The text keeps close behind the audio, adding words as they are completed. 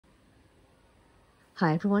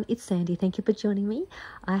Hi everyone, it's Sandy. Thank you for joining me.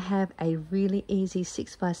 I have a really easy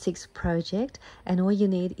 6x6 project, and all you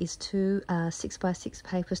need is two 6x6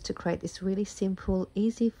 papers to create this really simple,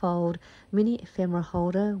 easy fold mini ephemera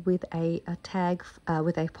holder with a tag,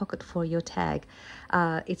 with a pocket for your tag.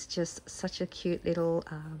 It's just such a cute little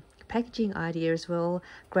packaging idea as well.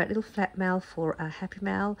 Great little flat mail for a happy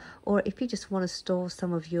mail, or if you just want to store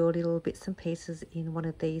some of your little bits and pieces in one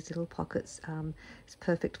of these little pockets, it's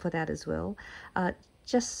perfect for that as well.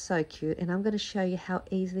 Just so cute, and I'm going to show you how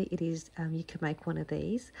easily it is you can make one of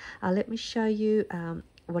these. Let me show you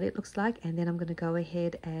what it looks like, and then I'm going to go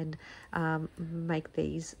ahead and make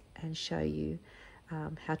these and show you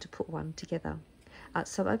how to put one together.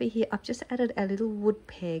 So over here I've just added a little wood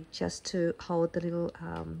peg just to hold the little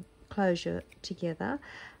closure together.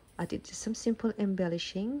 I did just some simple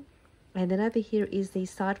embellishing, and then over here is the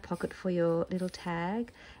side pocket for your little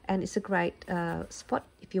tag, and it's a great spot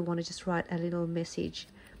if you want to just write a little message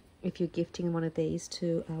if you're gifting one of these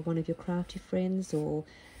to one of your crafty friends, or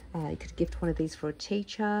you could gift one of these for a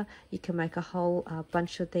teacher. You can make a whole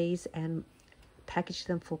bunch of these and package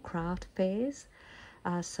them for craft fairs.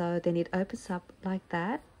 So then it opens up like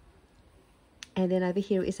that, and then over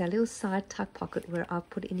here is our little side tuck pocket where I've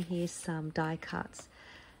put in here some die cuts,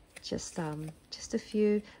 just a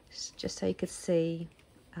few, just so you could see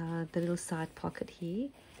the little side pocket here.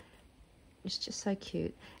 It's just so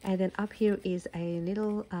cute. And then up here is a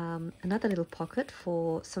little another little pocket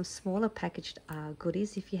for some smaller packaged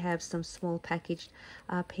goodies. If you have some small packaged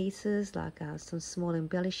pieces, like some small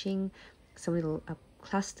embellishing, some little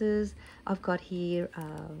clusters. I've got here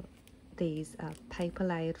these paper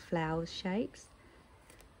layered flower shapes.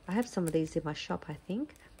 I have some of these in my shop, I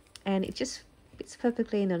think, and it just fits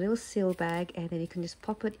perfectly in a little seal bag, and then you can just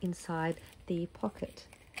pop it inside the pocket.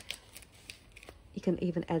 You can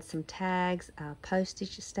even add some tags,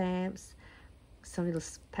 postage stamps, some little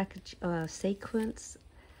package sequins.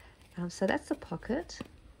 So that's the pocket.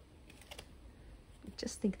 I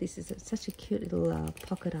just think this is such a cute little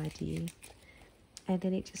pocket idea. And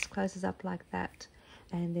then it just closes up like that.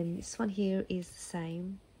 And then this one here is the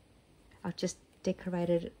same. I've just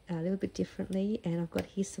decorated it a little bit differently, and I've got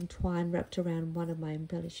here some twine wrapped around one of my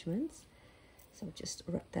embellishments. So I'll just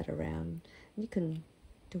wrap that around. You can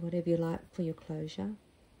do whatever you like for your closure.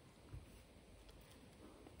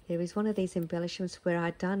 Here is one of these embellishments where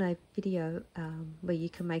I'd done a video where you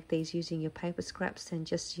can make these using your paper scraps and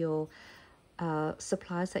just your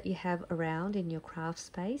supplies that you have around in your craft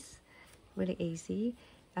space. Really easy.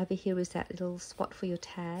 Over here is that little spot for your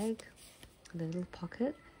tag, the little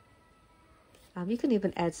pocket. You can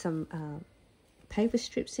even add some paper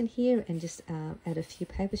strips in here, and just add a few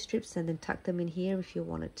paper strips and then tuck them in here if you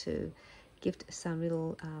wanted to gift some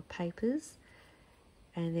little papers.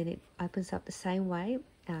 And then it opens up the same way.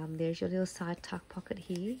 There's your little side tuck pocket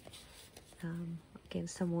here. Again,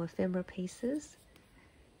 some more ephemera pieces.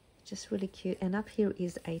 Just really cute. And up here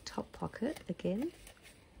is a top pocket again.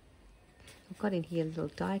 I've got in here a little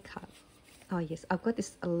die cut. Oh yes, I've got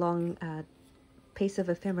this long piece of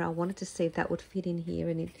ephemera. I wanted to see if that would fit in here,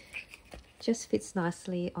 and it just fits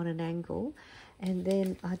nicely on an angle. And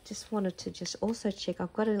then I just wanted to just also check,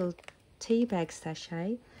 I've got a little tea bag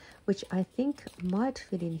sachet which I think might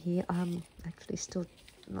fit in here. I'm actually still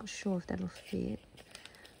not sure if that'll fit.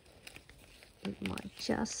 It might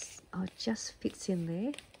just fits in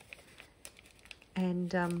there.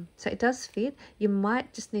 And so it does fit. You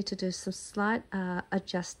might just need to do some slight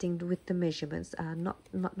adjusting with the measurements,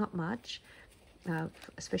 not much,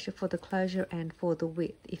 especially for the closure and for the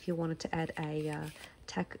width, if you wanted to add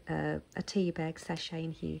a tea bag sachet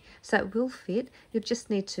in here. So it will fit. You just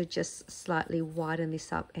need to just slightly widen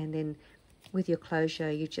this up, and then with your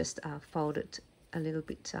closure you just fold it a little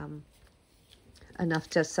bit enough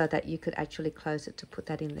just so that you could actually close it to put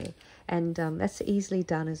that in there. And that's easily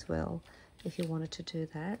done as well if you wanted to do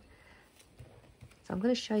that. So I'm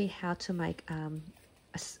going to show you how to make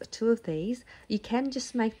two of these. You can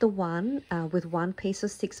just make the one with one piece of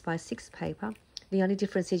 6x6 paper. The only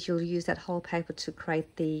difference is you'll use that whole paper to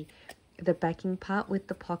create the backing part with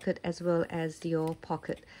the pocket as well as your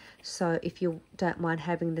pocket. So if you don't mind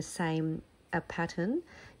having the same pattern,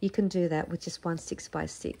 you can do that with just one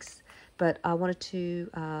 6x6. But I wanted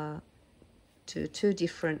to do two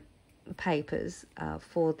different papers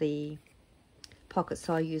for the pocket,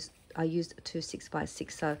 so I used two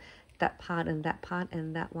 6x6. So that part and that part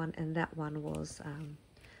and that one was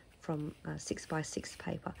from 6x6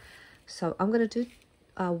 paper. So I'm going to do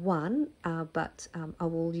one, but I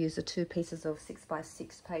will use the two pieces of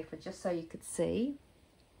 6x6 paper just so you could see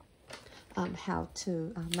how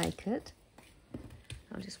to make it.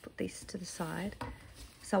 I'll just put these to the side.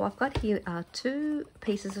 So I've got here 2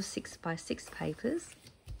 pieces of 6x6 papers,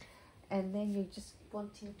 and then you're just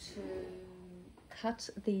wanting to cut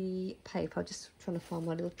the paper. I'm just trying to find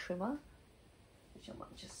my little trimmer, which I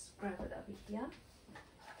might just grab it over here.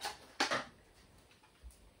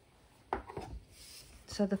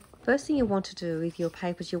 So the first thing you want to do with your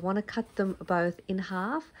papers, you want to cut them both in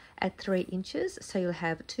half at 3 inches. So you'll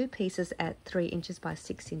have 2 pieces at 3 inches by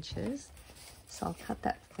 6 inches. So I'll cut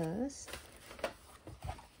that first.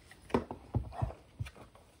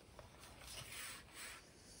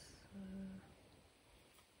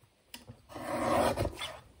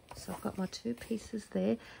 So I've got my 2 pieces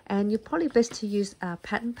there, and you're probably best to use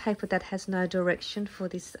pattern paper that has no direction for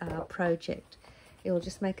this project. It will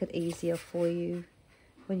just make it easier for you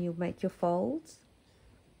when you make your folds.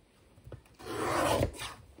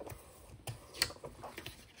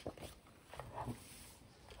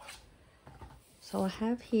 So I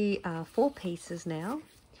have here 4 pieces now.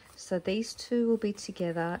 So these 2 will be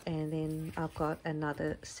together, and then I've got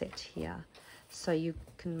another set here. So you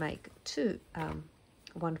can make 2,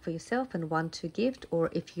 one for yourself and 1 to gift, or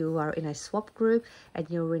if you are in a swap group and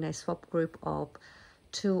you're in a swap group of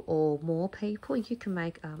 2 or more people, you can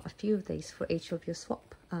make a few of these for each of your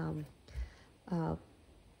swap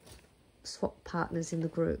partners in the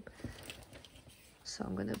group. So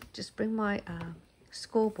I'm going to just bring my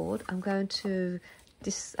scoreboard. I'm going to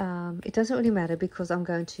it doesn't really matter because I'm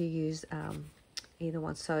going to use either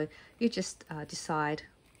one. So you just decide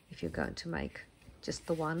if you're going to make just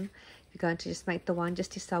the one. If you're going to just make the one,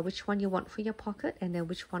 just decide which one you want for your pocket and then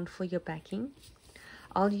which one for your backing.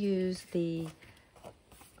 I'll use the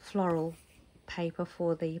floral paper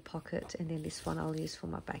for the pocket, and then this one I'll use for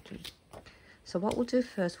my backing. So what we'll do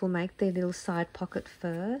first, we'll make the little side pocket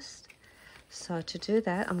first. So to do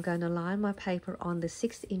that, I'm going to line my paper on the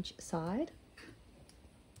 6-inch side.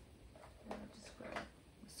 I'll just grab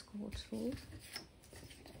a score tool.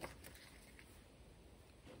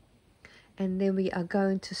 And then we are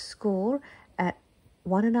going to score at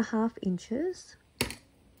 1.5 inches.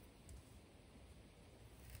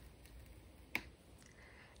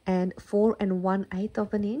 And 4 1/8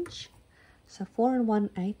 of an inch. So 4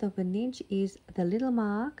 1/8 of an inch is the little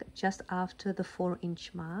mark just after the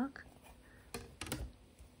 4-inch mark.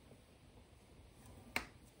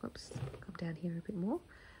 Oops, come down here a bit more.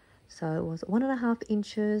 So it was 1.5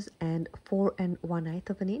 inches and 4 1/8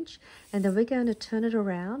 of an inch. And then we're going to turn it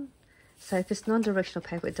around. So if it's non-directional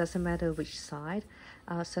paper, it doesn't matter which side.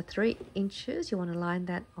 So 3 inches, you want to line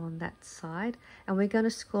that on that side. And we're going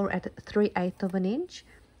to score at 3/8 of an inch.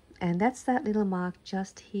 And that's that little mark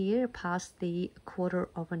just here past the 1/4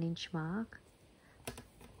 of an inch mark.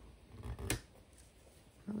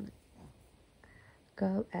 I'm going to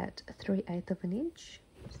go at 3/8 of an inch.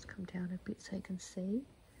 Just come down a bit so you can see.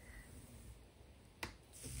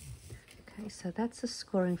 Okay, so that's the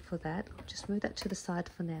scoring for that. I'll just move that to the side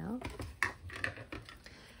for now.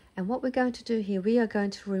 And what we're going to do here, we are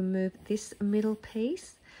going to remove this middle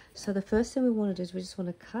piece. So the first thing we want to do is we just want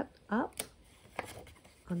to cut up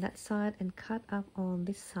on that side and cut up on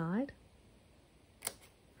this side.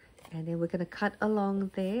 And then we're going to cut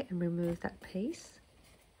along there and remove that piece.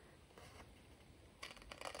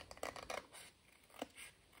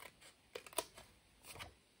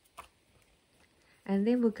 And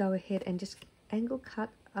then we'll go ahead and just angle cut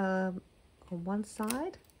on one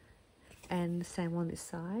side and the same on this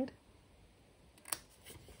side.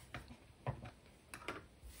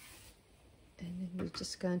 And then we're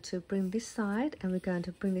just going to bring this side and we're going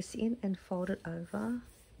to bring this in and fold it over.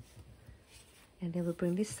 And then we'll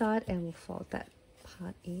bring this side and we'll fold that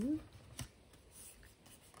part in.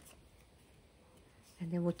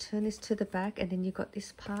 And then we'll turn this to the back, and then you've got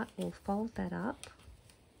this part, we'll fold that up.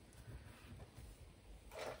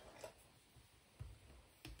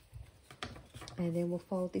 And then we'll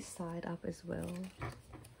fold this side up as well.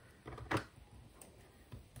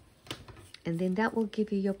 And then that will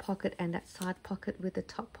give you your pocket and that side pocket with the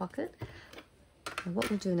top pocket. And what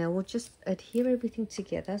we'll do now, we'll just adhere everything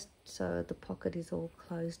together so the pocket is all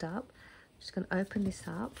closed up. I'm just going to open this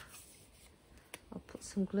up. I'll put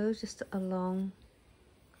some glue just along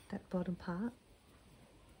that bottom part.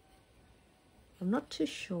 I'm not too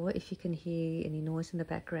sure if you can hear any noise in the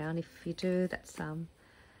background. If you do, that's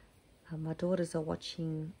my daughters are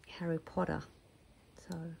watching Harry Potter.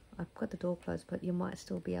 So I've got the door closed, but you might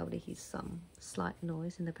still be able to hear some slight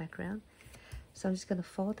noise in the background. So I'm just going to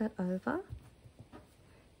fold that over.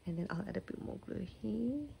 And then I'll add a bit more glue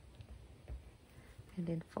here. And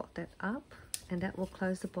then fold that up. And that will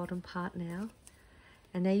close the bottom part now.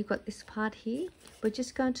 And now you've got this part here. We're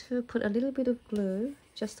just going to put a little bit of glue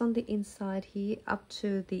just on the inside here up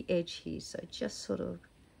to the edge here. So just sort of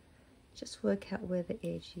just work out where the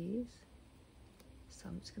edge is. So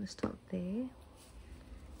I'm just going to stop there.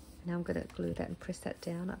 Now I'm going to glue that and press that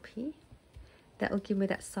down up here. That will give me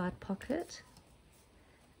that side pocket.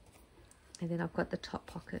 And then I've got the top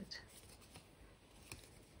pocket.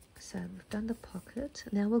 So we've done the pocket.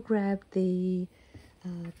 Now we'll grab the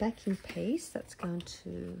backing piece that's going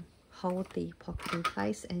to hold the pocket in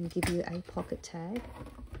place and give you a pocket tag.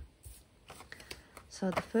 So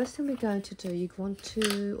the first thing we're going to do, you want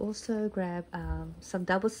to also grab some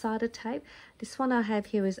double-sided tape. This one I have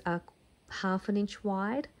here is a 1/2 inch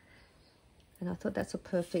wide, and I thought that's a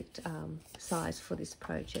perfect size for this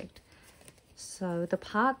project. So the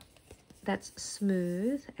part that's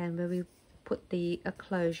smooth and where we put the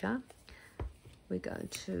closure, we're going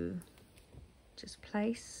to just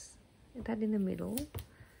place that in the middle.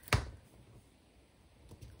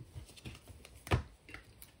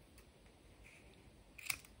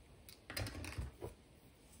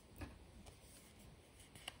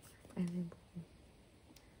 And then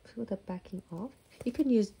peel the backing off. You can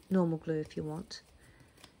use normal glue if you want.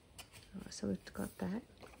 Alright, so we've got that.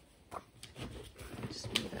 Just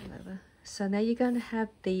move that over. So now you're going to have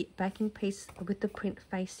the backing piece with the print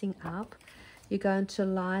facing up. You're going to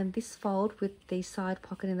line this fold with the side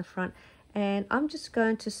pocket in the front, and I'm just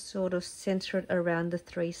going to sort of center it around the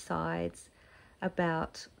 3 sides,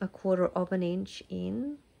 about 1/4 inch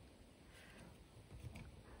in.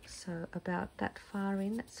 So about that far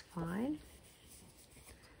in, that's fine.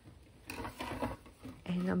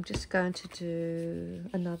 And I'm just going to do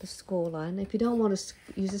another score line. If you don't want to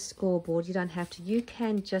use a scoreboard, you don't have to. You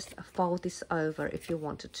can just fold this over if you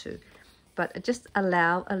wanted to. But just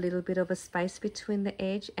allow a little bit of a space between the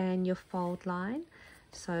edge and your fold line.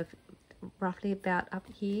 So roughly about up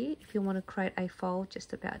here, if you want to create a fold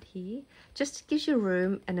just about here. Just gives you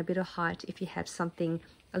room and a bit of height if you have something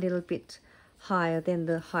a little bit higher than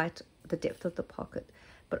the height, the depth of the pocket.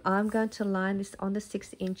 But I'm going to line this on the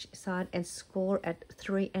 6 inch side and score at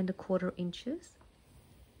 3 1/4 inches.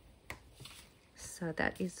 So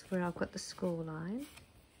that is where I've got the score line.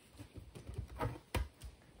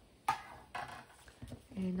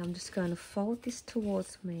 And I'm just going to fold this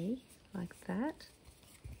towards me like that.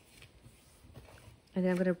 And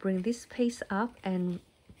then I'm going to bring this piece up and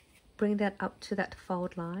bring that up to that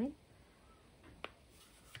fold line.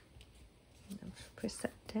 And press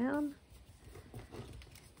that down.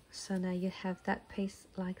 So now you have that piece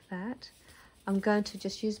like that. I'm going to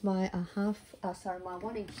just use my my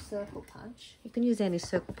 1 inch circle punch. You can use any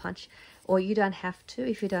circle punch, or you don't have to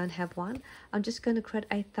if you don't have one. I'm just going to create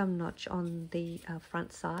a thumb notch on the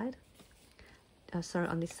front side.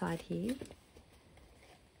 On this side here.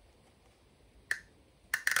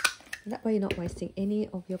 And that way you're not wasting any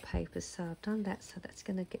of your papers. So I've done that, so that's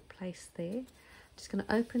going to get placed there. Just going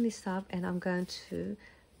to open this up, and I'm going to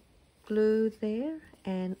glue there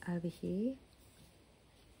and over here.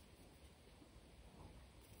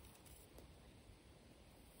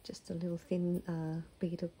 Just a little thin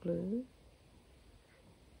bead of glue.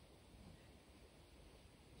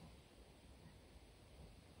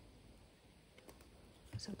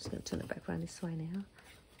 So I'm just going to turn it back around this way now,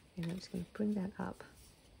 and I'm just going to bring that up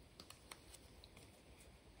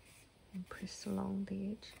and press along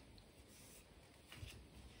the edge.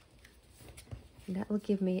 And that will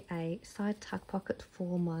give me a side tuck pocket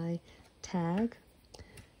for my tag.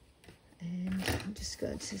 And I'm just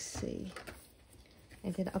going to see.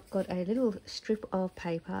 And then I've got a little strip of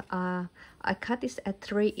paper. I cut this at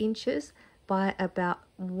 3 inches by about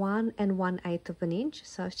 1 1/8 inch.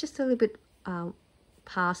 So it's just a little bit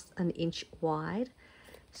past an inch wide.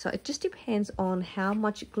 So it just depends on how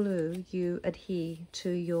much glue you adhere to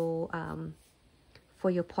your for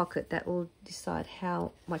your pocket. That will decide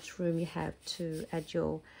how much room you have to add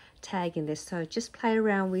your tag in there. So just play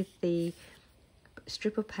around with the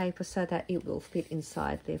strip of paper so that it will fit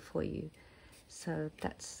inside there for you. So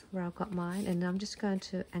that's where I've got mine, and I'm just going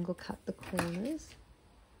to angle cut the corners.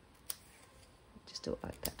 Just do it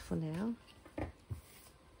like that for now.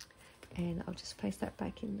 And I'll just place that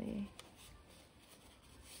back in there.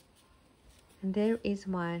 And there is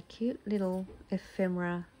my cute little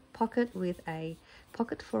ephemera pocket with a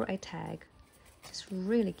pocket for a tag. Just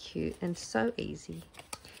really cute and so easy.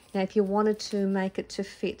 Now if you wanted to make it to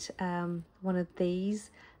fit one of these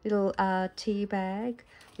little tea bag,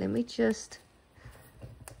 let me just,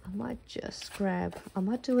 I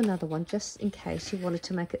might do another one just in case you wanted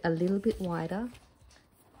to make it a little bit wider.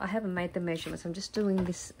 I haven't made the measurements, I'm just doing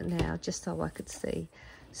this now just so I could see.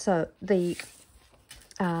 So the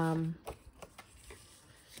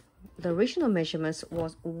original measurements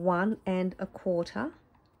was 1 1/4,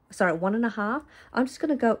 sorry, 1 1/2. I'm just going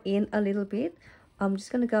to go in a little bit I'm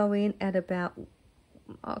just going to go in at about,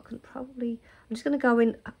 I'm just going to go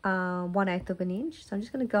in 1/8 of an inch. So I'm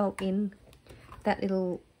just going to go in that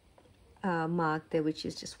little mark there, which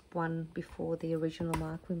is just one before the original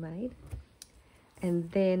mark we made.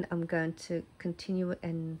 And then I'm going to continue it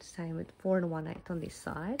and same with 4 1/8 on this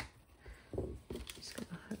side. Just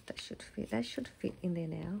gonna hope that should fit. That should fit in there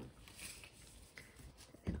now.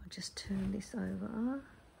 And I'll just turn this over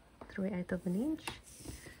 3/8 of an inch.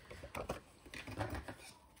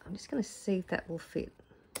 I'm just going to see if that will fit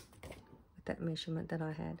with that measurement that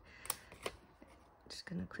I had. Just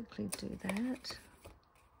going to quickly do that.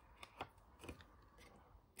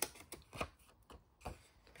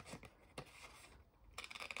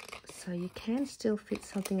 So you can still fit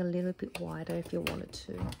something a little bit wider if you wanted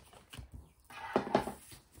to.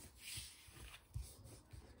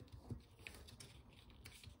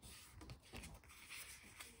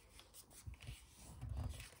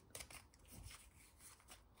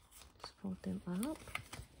 Fold them up.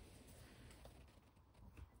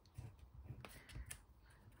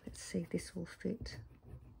 Let's see if this will fit.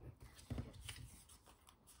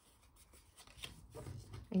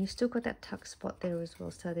 And you've still got that tuck spot there as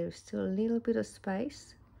well, so there's still a little bit of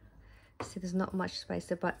space. See, there's not much space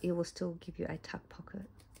there, but it will still give you a tuck pocket.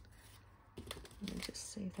 Let me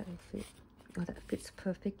just see if that'll fit. Oh, that fits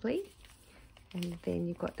perfectly. And then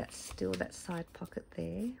you've got that still that side pocket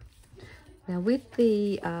there. Now with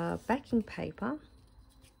the backing paper,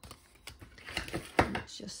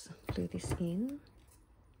 let's just glue this in.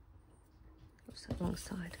 Oops, that wrong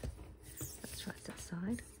side. That's right, that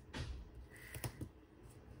side.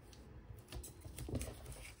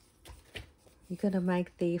 You're going to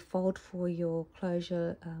make the fold for your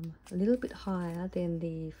closure a little bit higher than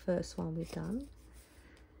the first one we've done.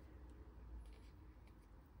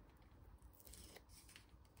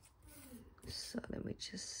 So let me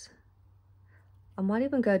just... I might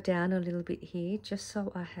even go down a little bit here just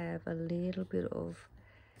so I have a little bit of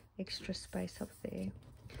extra space up there.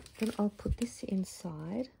 Then I'll put this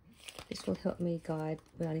inside. This will help me guide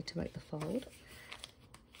where I need to make the fold. Let's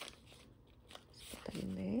put that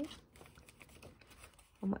in there.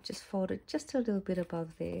 I might just fold it just a little bit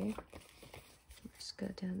above there. Just go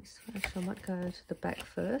down this way. Actually, I might go to the back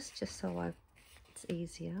first just so it's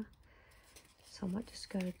easier. So I might just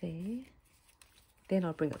go there. Then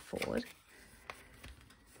I'll bring it forward.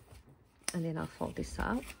 And then I'll fold this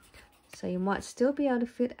up. So you might still be able to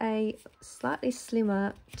fit a slightly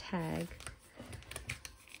slimmer tag,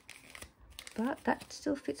 but that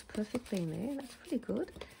still fits perfectly in there. That's pretty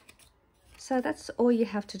good. So that's all you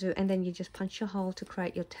have to do, and then you just punch your hole to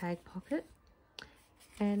create your tag pocket,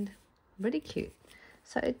 and really cute.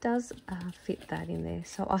 So it does fit that in there.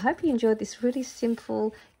 So I hope you enjoyed this really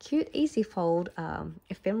simple, cute, easy fold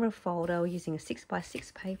ephemera folder using a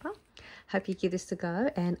 6x6 paper. Hope you give this a go,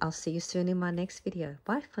 and I'll see you soon in my next video.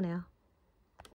 Bye for now.